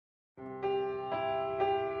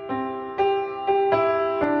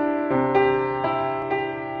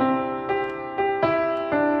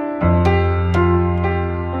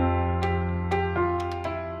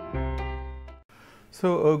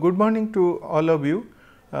Good morning to all of you.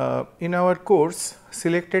 In our course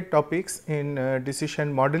selected topics in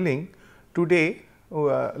decision modeling, today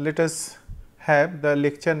let us have the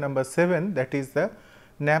lecture number 7, that is the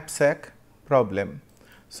knapsack problem.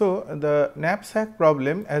 So, the knapsack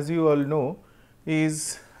problem, as you all know,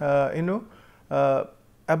 is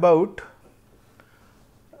about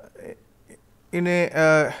in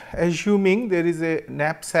a assuming there is a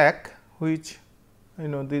knapsack which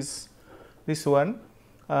this one,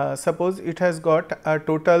 suppose it has got a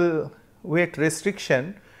total weight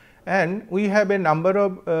restriction and we have a number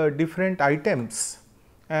of different items,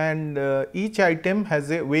 and each item has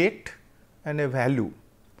a weight and a value.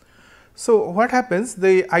 So, what happens,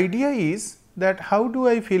 the idea is that how do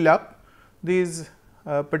I fill up this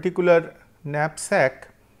particular knapsack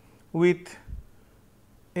with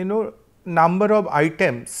number of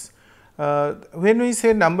items. When we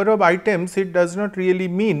say number of items, it does not really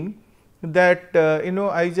mean that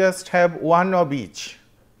I just have one of each.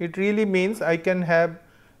 It really means I can have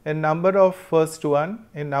a number of first one,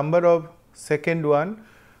 a number of second one,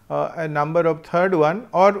 a number of third one,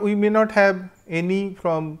 or we may not have any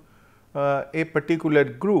from a particular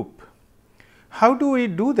group. How do we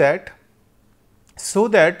do that? So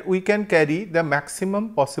that we can carry the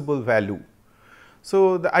maximum possible value.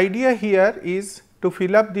 So, the idea here is to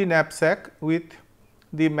fill up the knapsack with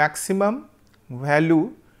the maximum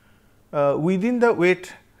value within the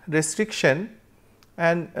weight restriction,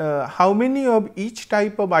 and how many of each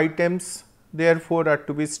type of items therefore are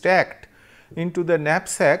to be stacked into the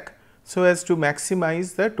knapsack, so as to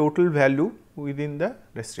maximize the total value within the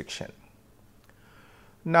restriction.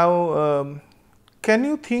 Now, can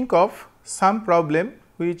you think of some problem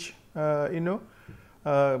which really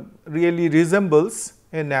resembles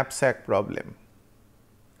a knapsack problem?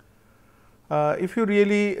 If you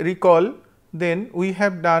really recall, then we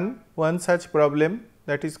have done one such problem,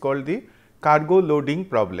 that is called the cargo loading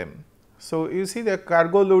problem. So, you see the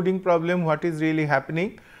cargo loading problem, what is really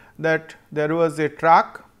happening, that there was a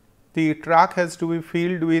truck, the truck has to be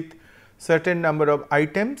filled with certain number of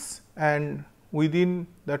items and within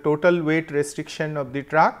the total weight restriction of the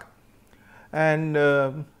truck, and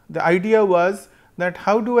the idea was that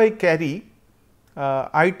how do I carry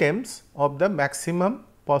items of the maximum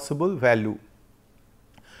possible value.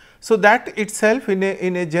 So, that itself in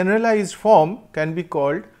a generalized form can be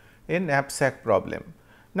called a knapsack problem.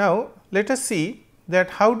 Now, let us see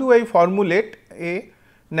that how do I formulate a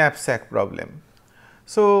knapsack problem.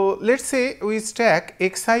 So, let us say we stack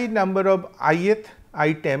xi number of ith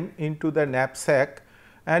item into the knapsack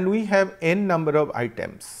and we have n number of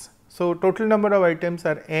items. So, total number of items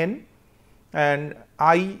are n and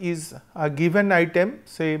I is a given item,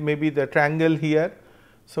 say maybe the triangle here.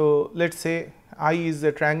 So, let us say I is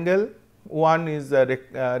the triangle, 1 is the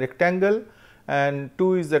rectangle and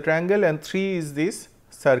 2 is the triangle and 3 is these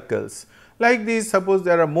circles. Like this, suppose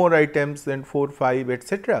there are more items than 4, 5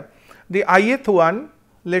 etc. The ith one,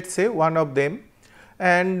 let us say one of them,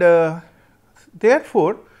 and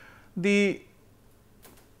therefore, the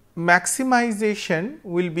maximization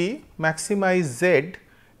will be maximize z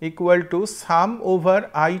equal to sum over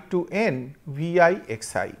I to n V I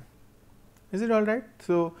x I. Is it all right?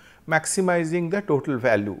 So, maximizing the total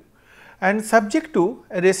value and subject to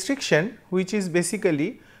a restriction which is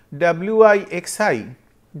basically W I x I,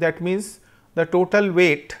 that means the total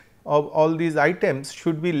weight of all these items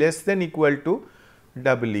should be less than equal to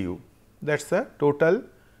W, that is the total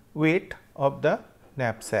weight of the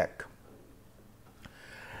knapsack.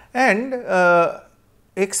 And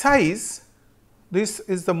xis, this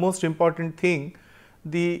is the most important thing,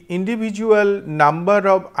 the individual number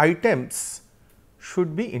of items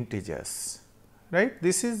should be integers, right.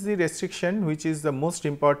 This is the restriction which is the most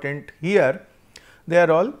important here, they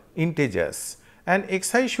are all integers and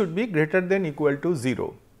xi should be greater than equal to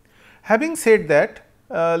 0. Having said that,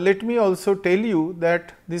 let me also tell you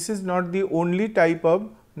that this is not the only type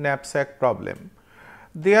of knapsack problem.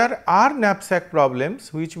 There are knapsack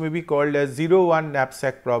problems which may be called as 0-1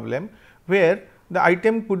 knapsack problem, where the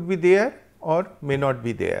item could be there or may not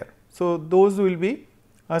be there. So, those will be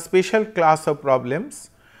a special class of problems.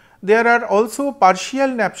 There are also partial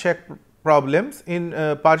knapsack problems. In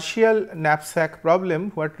partial knapsack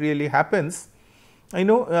problem, what really happens,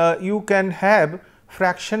 you can have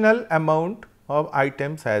fractional amount of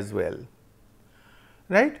items as well,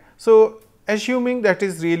 right. So, assuming that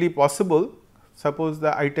is really possible, suppose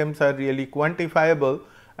the items are really quantifiable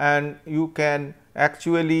and you can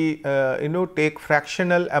actually take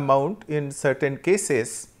fractional amount in certain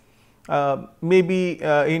cases. Maybe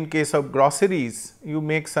in case of groceries, you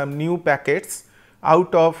make some new packets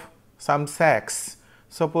out of some sacks.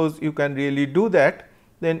 Suppose you can really do that,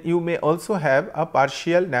 then you may also have a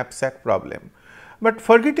partial knapsack problem. But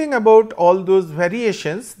forgetting about all those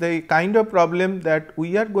variations, the kind of problem that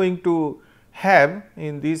we are going to have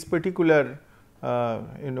in this particular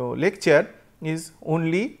lecture is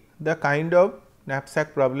only the kind of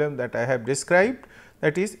knapsack problem that I have described,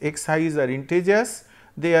 that is xi's are integers,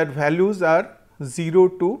 their values are 0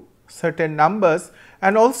 to certain numbers,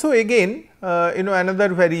 and also again another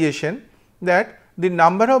variation that the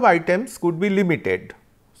number of items could be limited.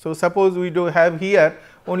 So, suppose we do have here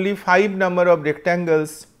only 5 number of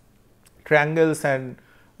rectangles, triangles and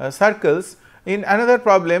circles. In another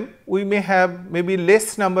problem we may have maybe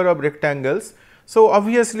less number of rectangles. So,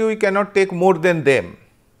 obviously, we cannot take more than them.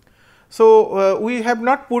 So, we have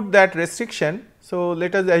not put that restriction. So,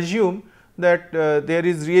 let us assume that there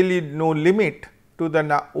is really no limit to the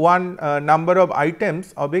number of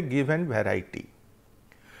items of a given variety,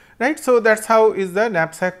 right. So, that is how is the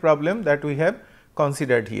knapsack problem that we have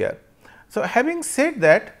considered here. So, having said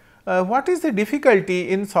that, what is the difficulty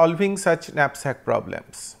in solving such knapsack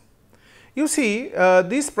problems? You see,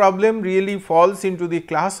 this problem really falls into the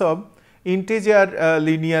class of integer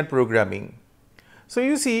linear programming. So,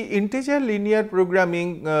 you see integer linear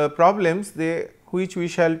programming problems which we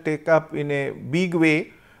shall take up in a big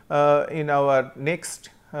way in our next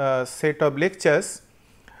set of lectures.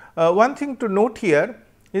 One thing to note here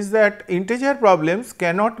is that integer problems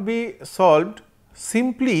cannot be solved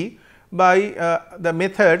simply by the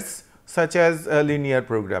methods such as linear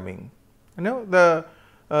programming. The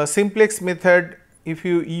simplex method, if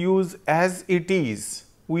you use as it is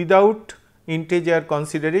without integer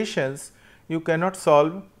considerations, you cannot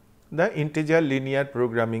solve the integer linear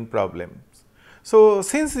programming problems. So,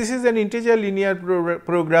 since this is an integer linear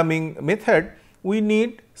programming method, we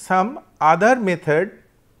need some other method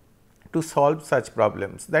to solve such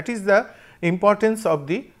problems. That is the importance of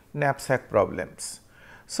the knapsack problems.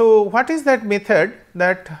 So, what is that method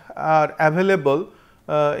that are available?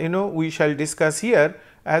 We shall discuss here.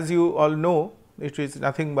 As you all know, it is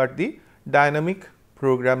nothing but the dynamic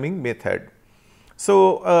programming method.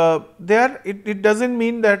 So, it does not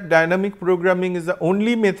mean that dynamic programming is the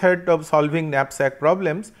only method of solving knapsack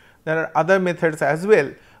problems. There are other methods as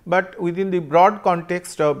well, but within the broad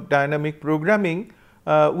context of dynamic programming,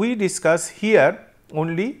 we discuss here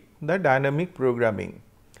only the dynamic programming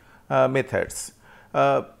methods.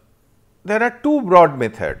 There are two broad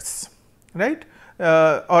methods, right,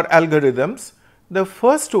 or algorithms. The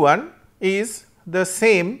first one is the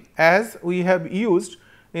same as we have used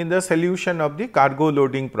in the solution of the cargo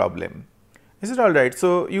loading problem. Is it all right?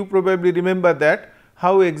 So, you probably remember that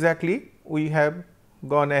how exactly we have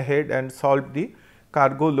gone ahead and solved the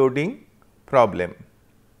cargo loading problem.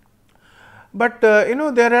 But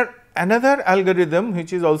there are another algorithm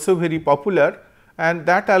which is also very popular, and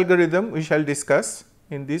that algorithm we shall discuss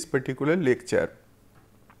in this particular lecture.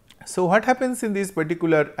 So, what happens in this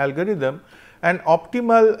particular algorithm? An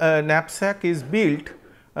optimal knapsack is built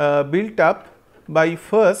up by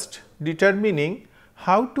first determining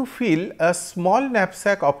how to fill a small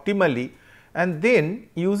knapsack optimally, and then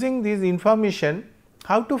using this information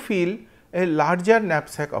how to fill a larger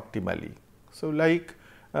knapsack optimally. So, like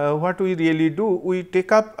what we really do, we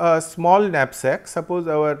take up a small knapsack. Suppose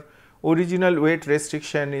our original weight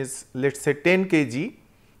restriction is let us say 10 kg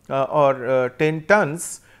or 10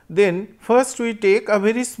 tons, then first we take a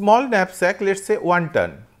very small knapsack, let us say 1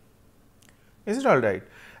 ton. Is it all right?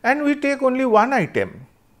 And we take only one item,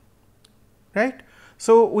 right.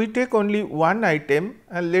 So, we take only one item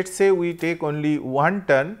and let us say we take only 1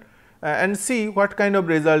 ton and see what kind of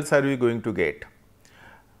results are we going to get.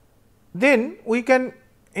 Then we can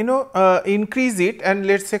increase it and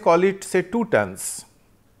let us say call it say 2 tons,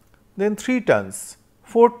 then 3 tons,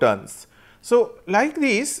 4 tons. So, like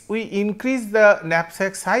this we increase the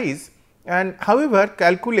knapsack size and however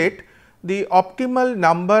calculate the optimal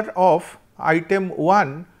number of item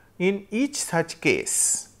 1 in each such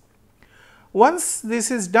case. Once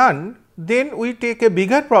this is done, then we take a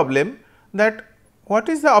bigger problem that what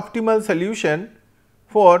is the optimal solution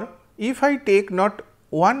for if I take not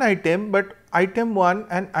one item, but item 1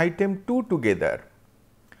 and item 2 together.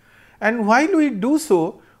 And while we do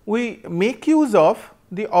so, we make use of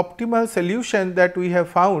the optimal solution that we have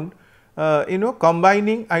found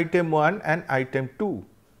combining item 1 and item 2.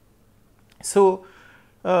 So,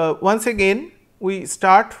 once again we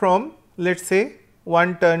start from let us say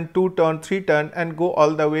 1 ton, 2 ton, 3 ton and go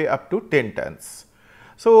all the way up to 10 tons.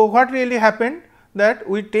 So, what really happened that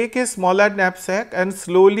we take a smaller knapsack and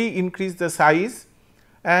slowly increase the size,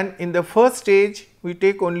 and in the first stage we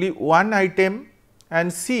take only one item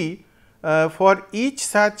and see for each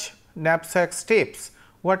such knapsack steps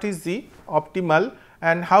what is the optimal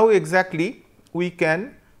and how exactly we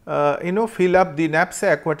can fill up the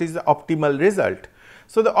knapsack, what is the optimal result.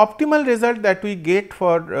 So, the optimal result that we get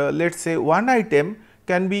for let us say one item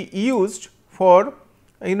can be used for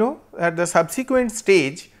at the subsequent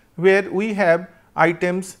stage where we have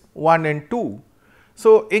items 1 and 2.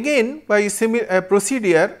 So, again by similar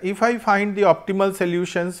procedure, if I find the optimal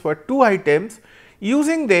solutions for 2 items,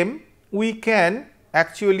 using them we can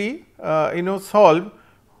actually solve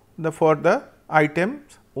for the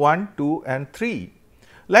items 1, 2 and 3.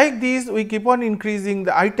 Like these we keep on increasing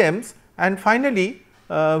the items, and finally,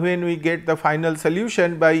 when we get the final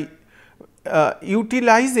solution by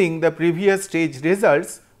utilizing the previous stage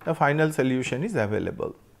results, the final solution is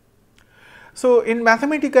available. So, in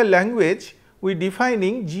mathematical language, we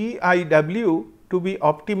defining GIW to be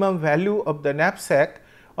optimum value of the knapsack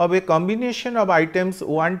of a combination of items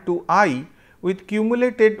 1 to I with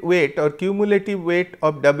cumulative weight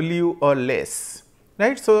of W or less,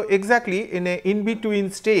 right. So, exactly in a in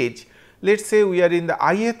between stage, let us say we are in the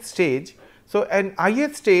ith stage. So, an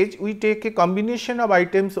ith stage we take a combination of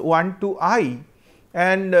items 1 to I,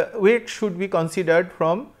 and weight should be considered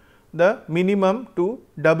from the minimum to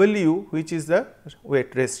W, which is the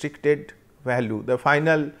weight restricted value, the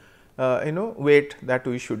final weight that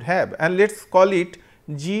we should have, and let us call it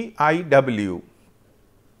GIW.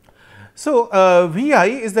 So, Vi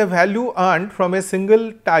is the value earned from a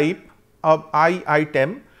single type of I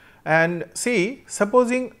item, and see,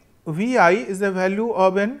 supposing Vi is the value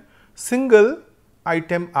of an single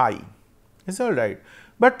item I, is all right.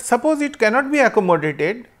 But suppose it cannot be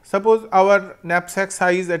accommodated, suppose our knapsack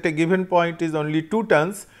size at a given point is only 2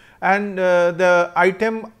 tons and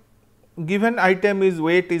the given item is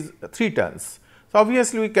weight is 3 tons. So,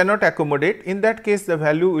 obviously, we cannot accommodate, in that case the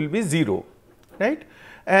value will be 0, right.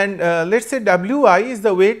 And let us say Wi is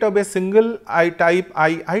the weight of a single type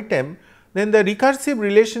I item, then the recursive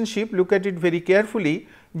relationship, look at it very carefully,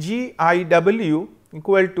 GIW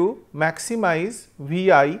equal to maximize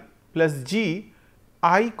Vi plus G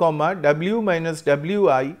I comma W minus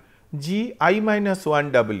Wi G I minus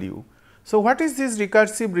 1 W. So, what is this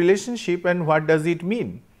recursive relationship and what does it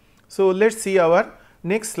mean? So, let us see our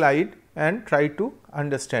next slide and try to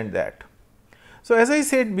understand that. So, as I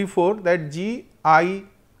said before that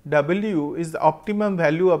GIW is the optimum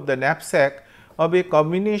value of the knapsack of a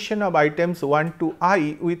combination of items 1 to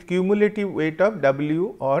I with cumulative weight of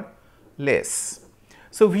W or less.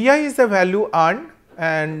 So, Vi is the value earned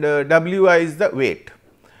and Wi is the weight,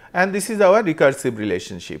 and this is our recursive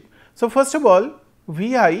relationship. So, first of all,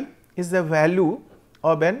 Vi is the value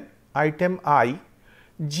of an item I,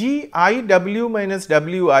 GIW minus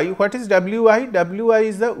Wi. What is Wi? Wi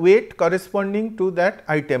is the weight corresponding to that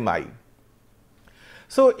item I.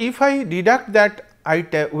 So, if I deduct that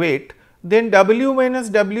item weight, then W minus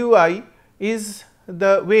Wi is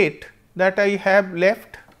the weight that I have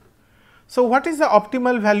left. So, what is the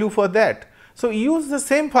optimal value for that? So, use the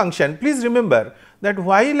same function. Please remember that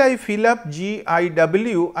while I fill up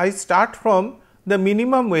GIW, I start from the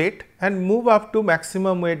minimum weight and move up to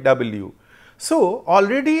maximum weight W. So,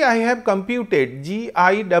 already I have computed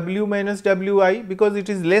GIW minus Wi because it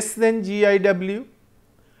is less than GIW.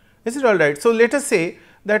 Is it all right? So, let us say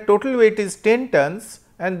that total weight is 10 tons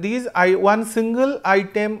and these one single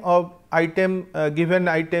item of given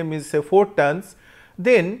item is say 4 tons,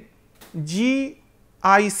 then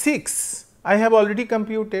GI6 I have already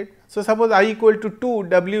computed. So, suppose I equal to 2,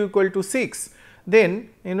 W equal to 6, then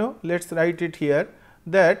let us write it here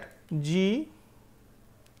that G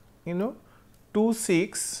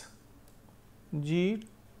 26 G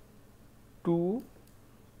 2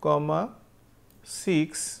 comma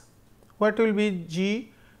 6, what will be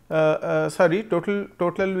G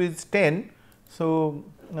total is 10. So,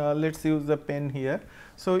 let us use the pen here.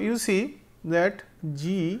 So, you see that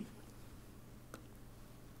G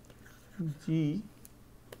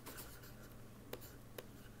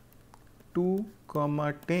 2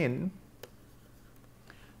 comma 10,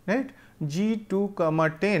 right. G 2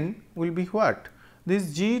 comma 10 will be what?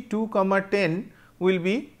 This G 2 comma 10 will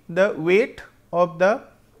be the weight of the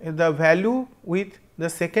value with the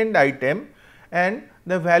second item, and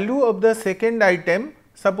the value of the second item,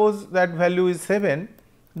 suppose that value is 7,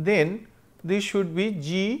 then this should be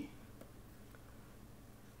G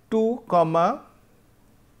 2 comma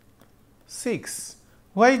 6.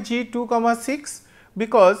 Why G 2 comma 6?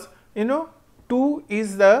 Because 2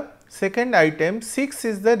 is the second item, 6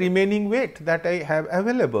 is the remaining weight that I have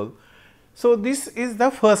available. So, this is the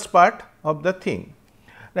first part of the thing,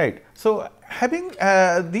 right. So, having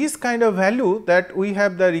this kind of value, that we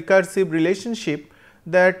have the recursive relationship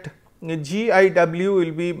that GIW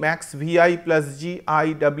will be max Vi plus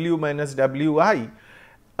GIW minus Wi,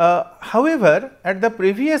 However, at the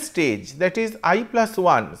previous stage, that is I plus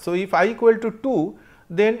 1. So, if I equal to 2,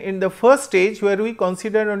 then in the first stage where we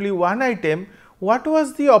consider only one item, what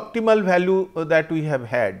was the optimal value that we have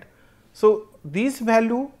had? So, this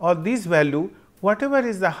value or this value, whatever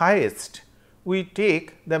is the highest, we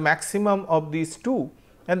take the maximum of these two,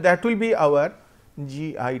 and that will be our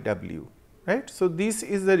GIW, right. So, this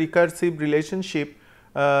is the recursive relationship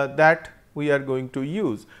that we are going to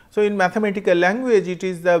use. So, in mathematical language, it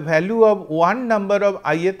is the value of one number of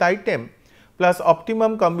ith item plus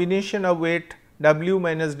optimum combination of weight W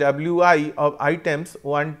minus Wi of items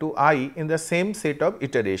 1 to I in the same set of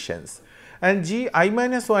iterations, and G I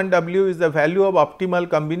minus 1 W is the value of optimal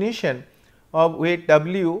combination of weight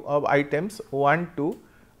W of items 1 to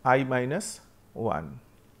I minus 1.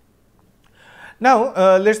 Now,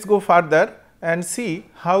 let us go further and see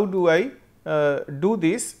how do I do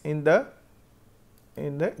this in the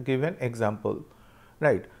given example,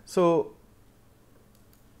 right. So,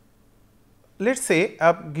 let us say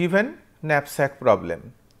a given knapsack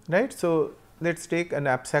problem, right. So, let us take a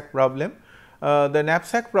knapsack problem. The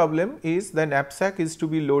knapsack problem is the knapsack is to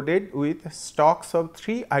be loaded with stocks of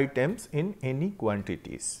 3 items in any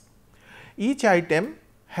quantities. Each item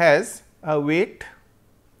has a weight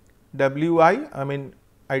Wi, I mean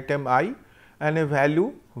item I, and a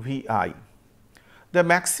value Vi. The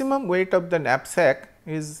maximum weight of the knapsack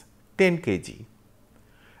is 10 kg,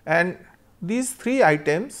 and these 3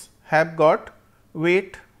 items have got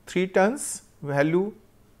weight 3 tons, value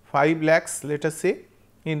 5 lakhs, let us say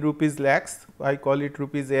in rupees lakhs, I call it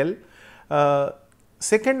rupees L.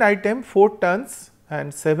 Second item 4 tons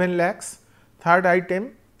and 7 lakhs, third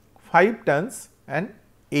item 5 tons and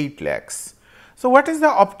 8 lakhs. So, what is the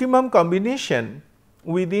optimum combination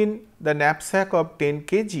within the knapsack of 10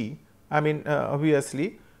 kg? I mean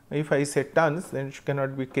obviously, if I say tons, then it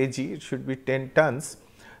cannot be kg, it should be 10 tons.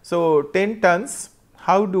 So, 10 tons,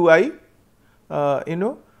 how do I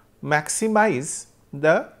maximize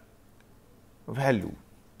the value?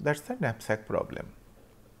 That is the knapsack problem.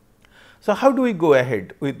 So, how do we go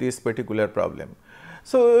ahead with this particular problem?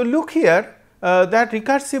 So, look here, that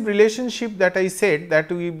recursive relationship that I said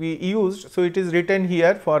that we be used. So, it is written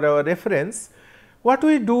here for our reference. What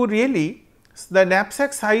we do really, the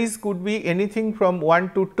knapsack size could be anything from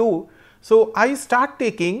 1 to 2. So, I start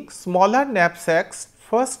taking smaller knapsacks,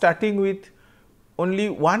 first starting with only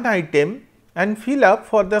one item, and fill up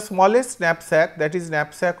for the smallest knapsack, that is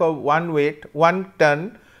knapsack of 1 weight 1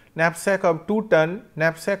 ton, knapsack of 2 ton,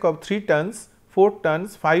 knapsack of 3 tons, 4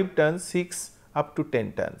 tons, 5 tons, 6 up to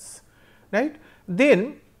 10 tons, right.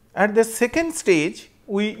 Then at the second stage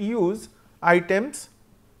we use items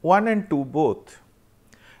 1 and 2 both,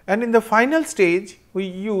 and in the final stage we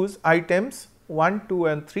use items 1, 2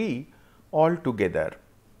 and 3 all together,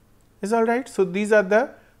 is all right. So, these are the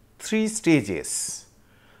 3 stages.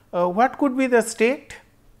 What could be the state?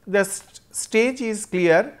 The stage is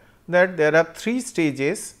clear that there are 3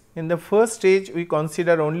 stages. In the first stage we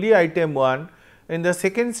consider only item 1, in the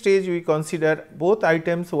second stage we consider both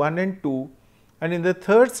items 1 and 2, and in the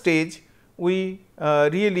third stage we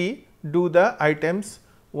really do the items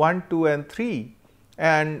 1, 2 and 3,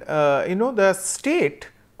 and the state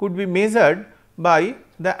could be measured by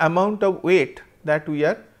the amount of weight that we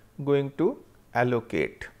are going to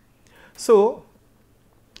allocate. So,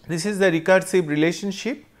 this is the recursive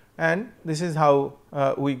relationship, and this is how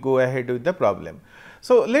we go ahead with the problem.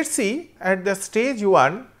 So, let us see at the stage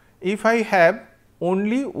 1, if I have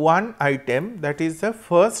only one item, that is the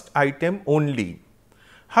first item only,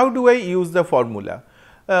 how do I use the formula?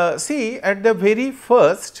 See, at the very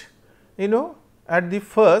first, at the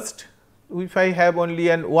first, if I have only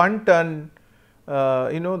an 1 ton,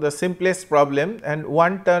 the simplest problem, and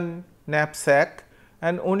 1 ton knapsack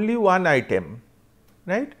and only one item,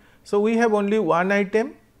 right. So, we have only one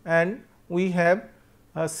item and we have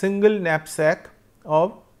a single knapsack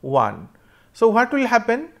of 1. So, what will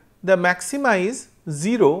happen? The maxima is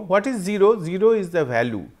 0. What is 0? 0 is the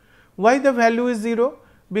value. Why the value is 0?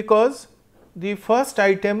 Because the first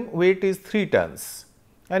item weight is 3 tons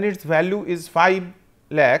and its value is 5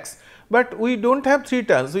 lakhs, but we do not have 3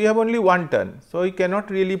 tons, we have only 1 ton. So, we cannot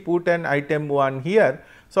really put an item 1 here.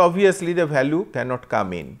 So, obviously, the value cannot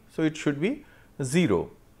come in. So, it should be 0.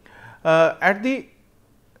 At the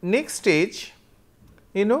next stage,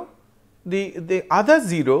 the other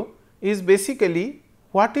 0 is basically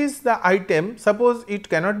what is the item, suppose it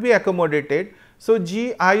cannot be accommodated. So,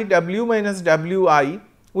 GIW minus WI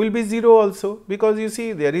will be 0 also, because you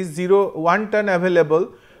see there is 1 ton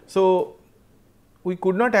available. So, we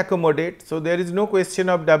could not accommodate. So, there is no question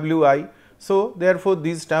of WI. So, therefore,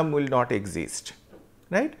 this term will not exist,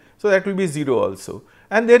 right. So, that will be 0 also.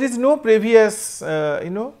 and there is no previous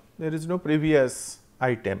there is no previous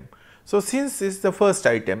item. So, since this is the first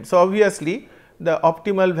item, so obviously the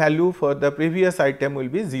optimal value for the previous item will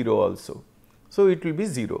be 0 also. So, it will be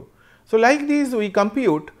 0. So, like this we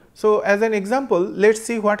compute. So, as an example, let us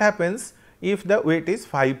see what happens if the weight is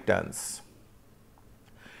 5 tons.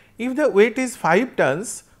 If the weight is 5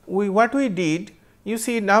 tons, what we did, you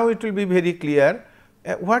see now it will be very clear.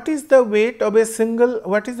 What is the weight of a single,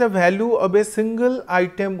 what is the value of a single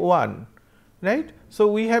item 1, right. So,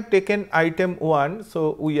 we have taken item 1,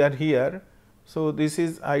 so we are here. So, this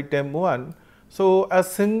is item 1. So, a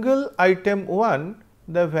single item 1,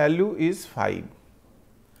 the value is 5,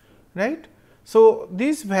 right. So,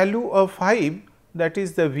 this value of 5, that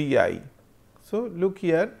is the VI. So, look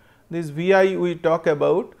here, this VI we talk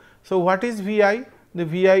about. So, what is VI? The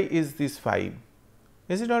VI is this 5,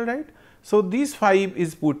 is it all right? So, this 5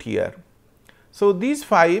 is put here. So, this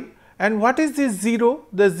 5, and what is this 0?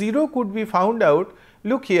 The 0 could be found out.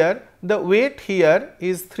 Look here, the weight here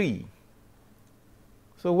is 3.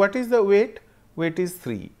 So, what is the weight? Weight is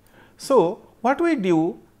 3. So, what we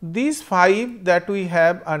do, these 5 that we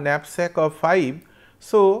have a knapsack of 5.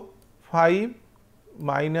 So, 5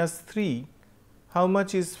 minus 3, how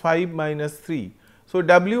much is 5 minus 3? So,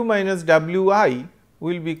 W minus Wi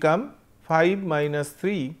will become 5 minus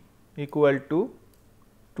 3 equal to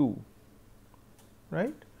 2,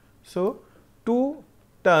 right. So, 2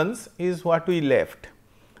 tons is what we left.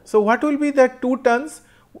 So, what will be the 2 tons?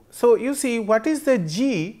 So, you see what is the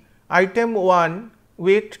G item 1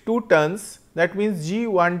 weight 2 tons, that means G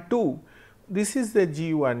 12, this is the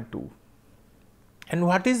G 12, and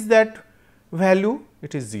what is that value?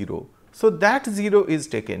 It is 0. So, that 0 is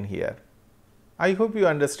taken here. I hope you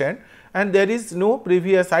understand, and there is no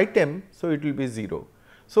previous item. So, it will be 0.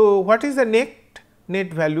 So, what is the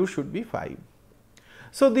net value should be 5.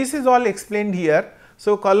 So, this is all explained here.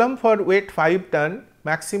 So, column for weight 5 ton,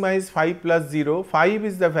 maximize 5 plus 0, 5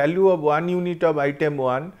 is the value of 1 unit of item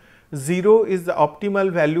 1, 0 is the optimal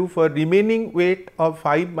value for remaining weight of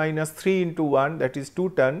 5 minus 3 into 1, that is 2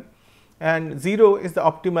 ton, and 0 is the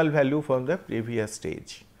optimal value from the previous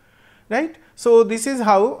stage, right. So, this is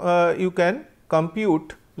how you can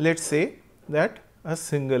compute, let us say that a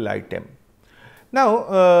single item.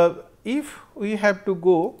 Now, if we have to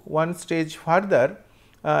go one stage further,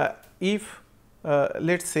 if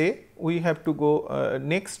let us say we have to go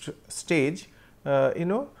next stage,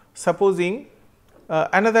 supposing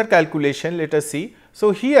another calculation, let us see.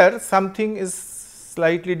 So, here something is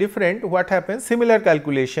slightly different. What happens? Similar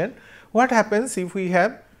calculation. What happens if we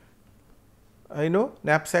have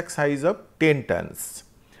knapsack size of 10 tons.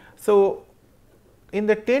 So, in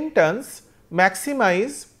the 10 tons,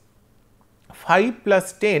 maximize 5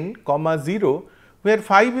 plus 10 comma 0, where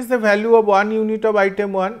 5 is the value of 1 unit of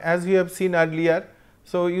item 1, as we have seen earlier.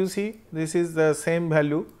 So, you see this is the same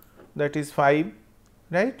value, that is 5,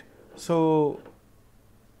 right. So,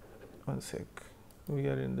 one sec, we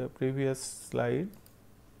are in the previous slide.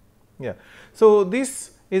 Yeah. So,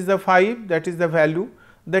 this is the 5, that is the value.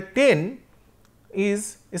 The 10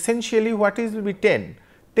 is essentially what is will be 10?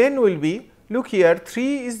 10 will be, look here,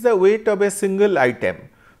 3 is the weight of a single item.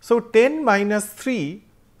 So, 10 minus 3,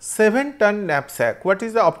 7 ton knapsack, what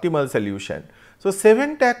is the optimal solution? So,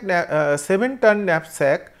 7 ton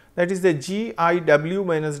knapsack, that is the GIW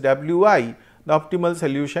minus WI, the optimal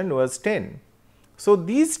solution was 10. So,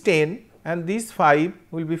 these 10 and these 5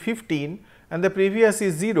 will be 15 and the previous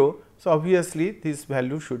is 0. So, obviously, this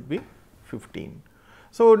value should be 15.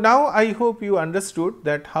 So, now I hope you understood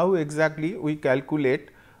that how exactly we calculate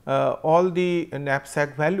all the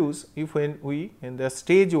knapsack values if when we in the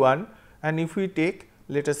stage 1 and if we take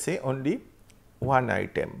let us say only one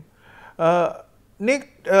item. Next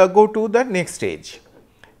go to the next stage.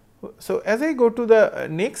 So, as I go to the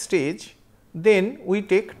next stage, then we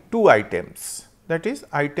take 2 items, that is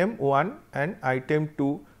item 1 and item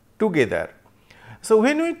 2 together. So,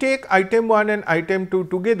 when we take item 1 and item 2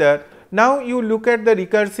 together, now you look at the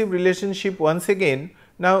recursive relationship once again.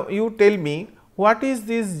 Now, you tell me what is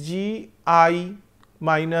this G I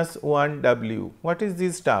minus 1 W, what is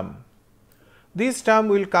this term? This term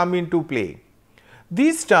will come into play.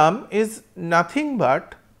 This term is nothing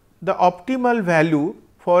but the optimal value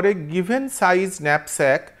for a given size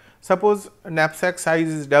knapsack. Suppose knapsack size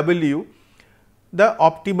is W, the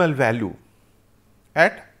optimal value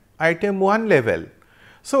at item 1 level.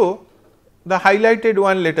 So, the highlighted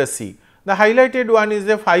one, let us see. The highlighted one is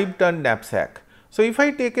a 5 ton knapsack. So, if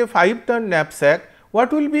I take a 5 ton knapsack,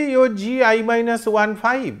 what will be your G I minus 1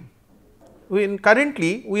 5? When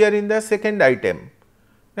currently we are in the second item,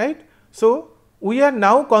 right. So, we are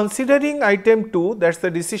now considering item 2, that is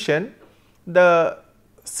the decision. The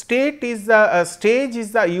state is the stage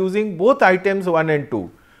is the using both items 1 and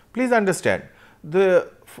 2. Please understand, the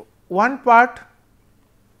one part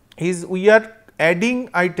is we are adding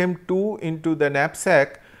item 2 into the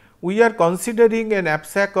knapsack. We are considering a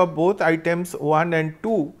knapsack of both items 1 and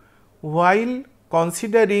 2 while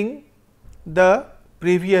considering the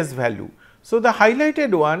previous value. So, the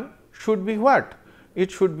highlighted one should be what?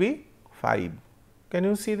 It should be 5. Can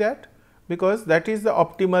you see that? Because that is the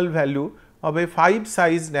optimal value of a 5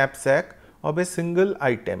 size knapsack of a single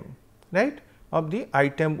item, right, of the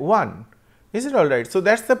item 1. Is it all right? So,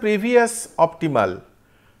 that is the previous optimal,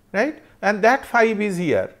 right, and that 5 is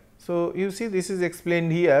here. So, you see this is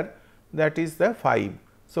explained here, that is the 5.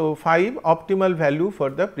 So, 5 optimal value for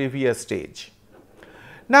the previous stage.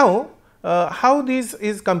 Now, how this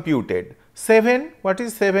is computed? 7, what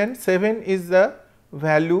is 7? 7 is the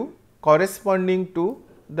value corresponding to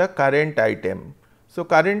the current item. So,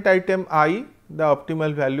 current item I, the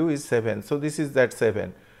optimal value is 7. So, this is that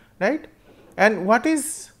 7, right. And what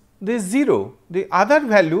is this 0? The other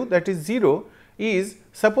value, that is 0, is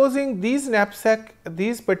supposing these knapsack,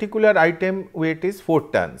 this particular item weight is 4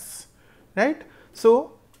 tons, right.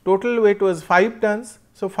 So, total weight was 5 tons.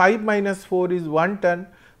 So, 5 minus 4 is 1 ton.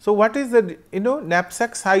 So, what is the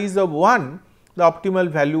knapsack size of 1? The optimal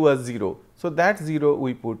value was 0. So, that 0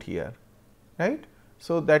 we put here, right.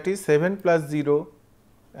 So, that is 7 plus 0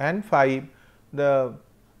 and 5, the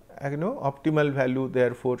optimal value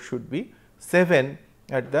therefore should be 7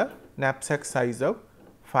 at the knapsack size of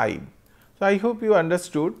 5. So, I hope you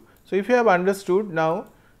understood. So, if you have understood, now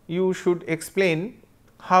you should explain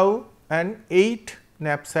how an 8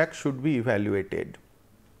 knapsack should be evaluated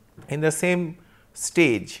in the same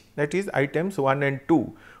stage, that is items 1 and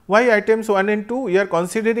 2. Why items 1 and 2? We are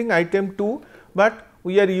considering item 2, but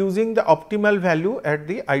we are using the optimal value at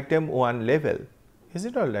the item 1 level. Is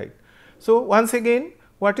it all right? So, once again,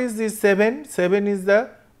 what is this 7? 7 is the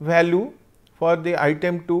value for the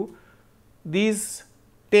item 2. These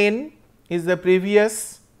 10 is the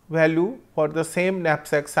previous value for the same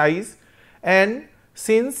knapsack size, and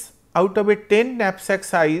since out of a 10 knapsack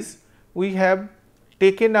size we have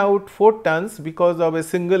taken out 4 tons because of a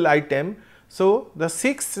single item. So, the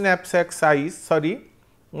 6 knapsack size, we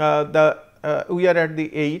are at the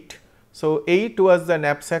 8. So, 8 was the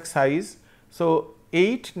knapsack size. So,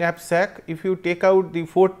 8 knapsack, if you take out the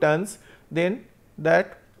 4 tons, then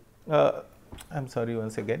that I am sorry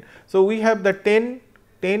once again. So, we have the 10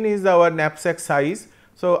 is our knapsack size.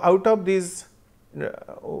 So, out of these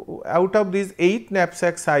 8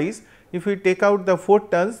 knapsack size, if we take out the 4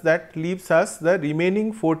 tons, that leaves us the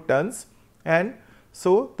remaining 4 tons, and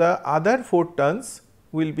so the other 4 tons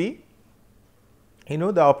will be, the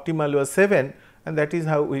optimal was 7, and that is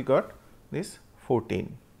how we got this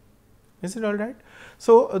 14. Is it all right?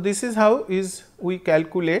 So, this is how we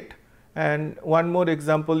calculate. And one more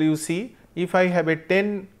example you see, if I have a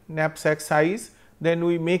 10 knapsack size, then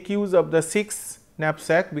we make use of the 6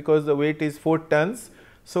 knapsack because the weight is 4 tons.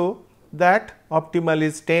 So, that optimal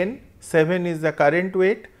is 10, 7 is the current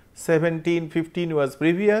weight, 17, 15 was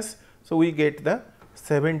previous. So, we get the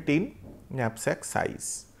 17 knapsack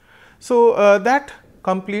size. So, that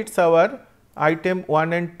completes our item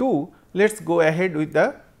 1 and 2. Let us go ahead with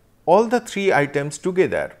all the 3 items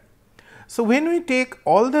together. So, when we take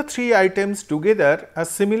all the 3 items together, a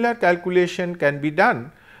similar calculation can be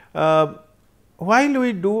done. While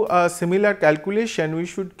we do a similar calculation, we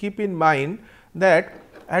should keep in mind that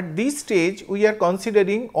at this stage we are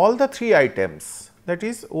considering all the 3 items, that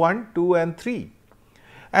is 1, 2 and 3.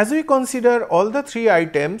 As we consider all the 3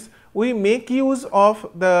 items, we make use of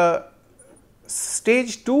the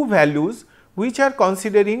stage 2 values which are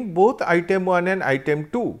considering both item 1 and item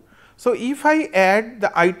 2. So, if I add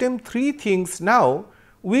the item 3 things now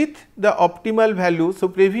with the optimal value, so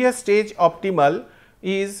previous stage optimal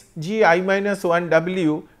is G I minus 1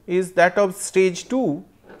 W is that of stage 2,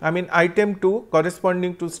 I mean item 2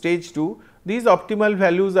 corresponding to stage 2, these optimal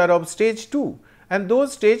values are of stage 2, and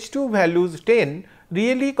those stage 2 values 10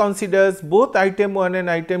 really considers both item 1 and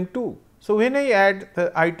item 2. So, when I add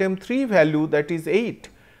the item 3 value, that is 8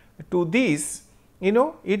 to this,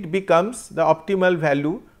 it becomes the optimal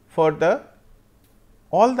value for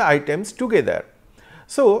all the items together.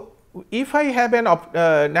 So, if I have an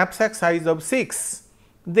knapsack size of 6,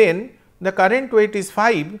 then the current weight is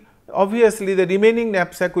 5, obviously the remaining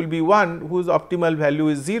knapsack will be 1 whose optimal value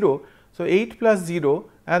is 0. So, 8 plus 0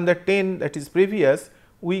 and the 10 that is previous,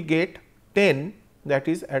 we get 10, that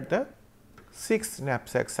is at the 6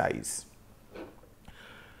 knapsack size.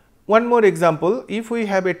 One more example, if we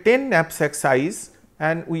have a 10 knapsack size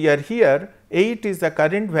and we are here, 8 is the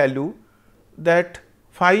current value, that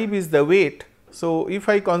 5 is the weight, So, if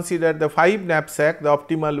I consider the 5 knapsack, the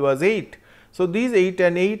optimal was 8. So, these 8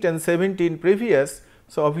 and 17 previous,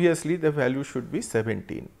 so obviously the value should be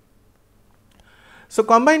 17. So,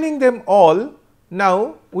 combining them all,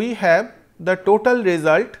 now we have the total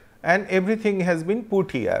result and everything has been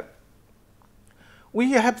put here.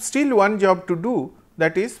 We have still one job to do,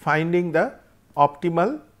 that is finding the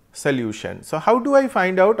optimal solution. So, how do I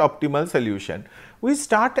find out optimal solution? We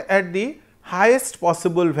start at the highest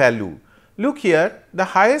possible value. Look here, the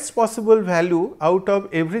highest possible value out of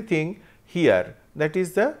everything here, that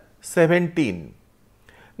is the 17.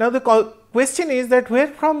 Now, the question is that where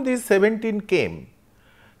from this 17 came?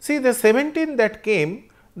 See, the 17 that came,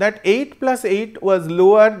 that 8 plus 8 was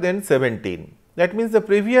lower than 17. That means, the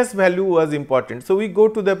previous value was important. So, we go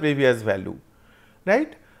to the previous value,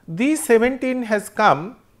 right. This 17 has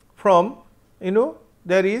come from,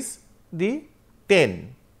 there is the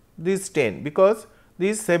 10, this 10, because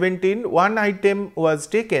this 17, one item was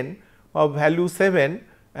taken of value 7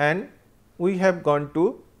 and we have gone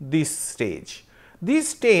to this stage.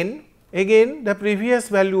 This 10, again the previous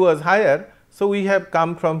value was higher. So, we have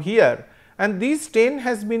come from here and this 10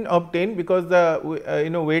 has been obtained because the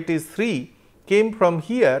weight is 3, came from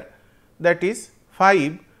here, that is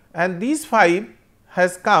 5, and this 5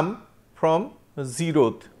 has come from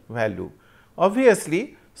 0th value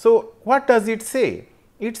obviously. So, what does it say?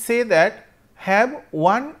 It say that have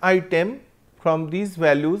one item from these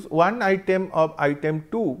values, one item of item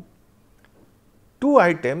 2, two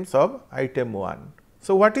items of item 1.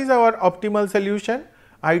 So, what is our optimal solution?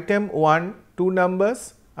 Item 1 2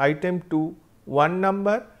 numbers, item 2 1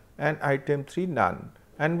 number and item 3 none,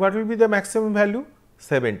 and what will be the maximum value?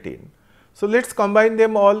 17. So, let us combine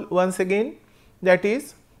them all once again, that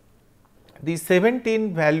is the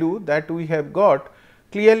 17 value that we have got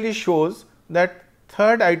clearly shows that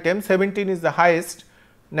third item 17 is the highest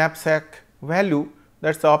knapsack value,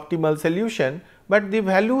 that is the optimal solution, but the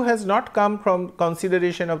value has not come from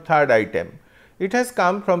consideration of third item, it has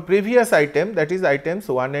come from previous item, that is items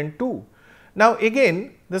 1 and 2. Now,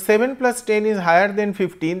 again the 7 plus 10 is higher than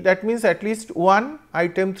 15, that means at least one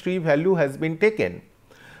item 3 value has been taken.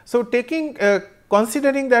 So,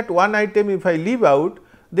 considering that one item if I leave out,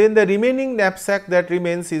 then the remaining knapsack that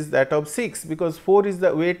remains is that of 6, because 4 is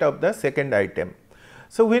the weight of the second item.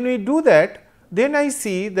 So, when we do that, then I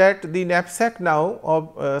see that the knapsack now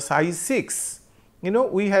of size 6,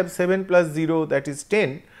 we have 7 plus 0, that is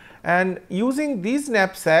 10, and using this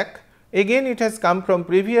knapsack again it has come from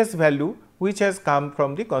previous value, which has come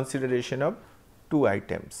from the consideration of 2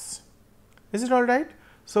 items. Is it all right?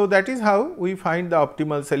 So, that is how we find the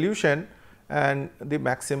optimal solution and the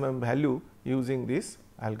maximum value using this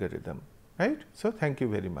algorithm, right. So, thank you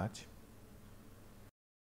very much.